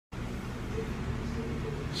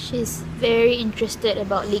She's very interested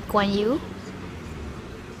about Lee Kuan Yew.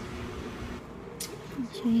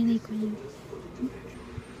 Lee Kuan Yew.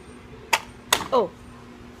 Oh.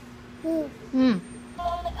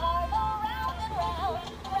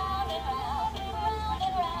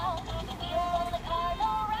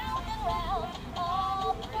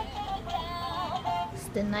 It's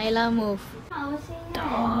the Naila move.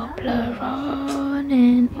 Toblerone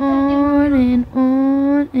and on and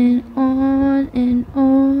on and on and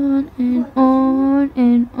on and on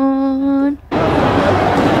and on.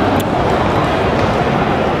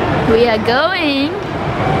 We are going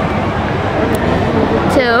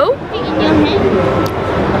to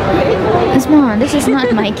Isma, this is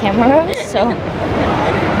not my camera, so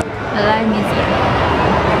Alive Museum.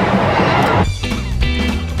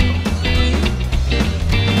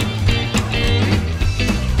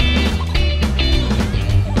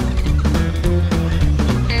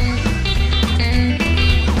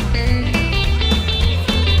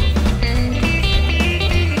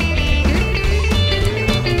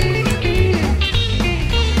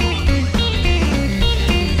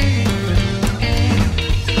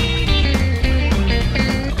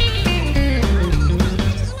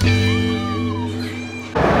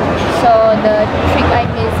 The Trick Eye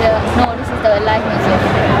Museum. No, this is the Alive Museum.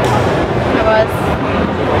 It was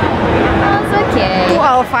okay. 2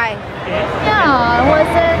 out of 5. Yeah, it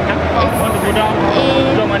wasn't.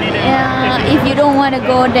 If you don't want to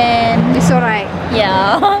go, then It's alright.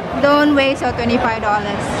 yeah. Don't waste your $25.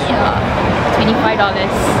 Yeah, $25.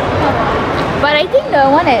 But I think the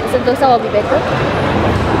one at Sentosa will be better.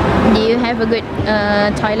 Do you have a good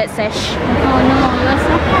toilet sesh? Oh no, it was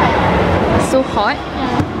so hot. So hot?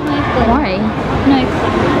 Yeah, no, I couldn't. Why? No, I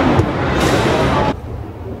couldn't.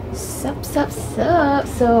 Sup.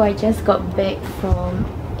 So I just got back from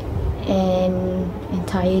an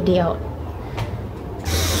entire day out.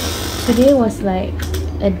 Today was like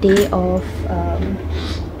a day of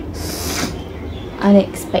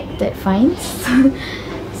unexpected finds.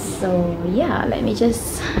 So yeah, let me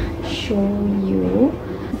just show you.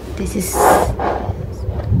 This is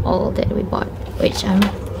all that we bought, which I'm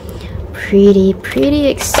pretty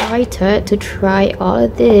excited to try all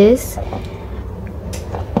of this.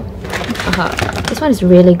 This one is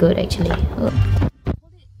really good actually.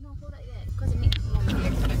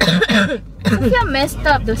 Sophia messed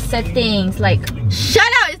up the settings. Like,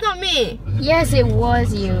 Shut up! It's not me! yes, it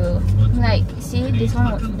was you. Like, see, this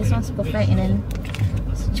one's perfect, and then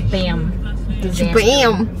bam,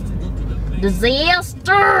 Bam!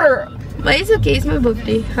 disaster. But it's okay, it's my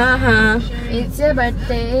birthday. Haha. It's your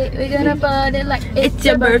birthday. We're gonna party like It's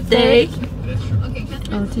your birthday.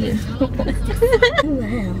 Oh dear.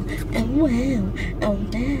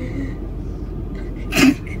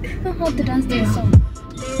 How to dance this song?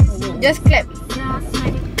 Just clap.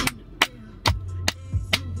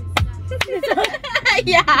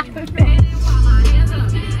 Yeah.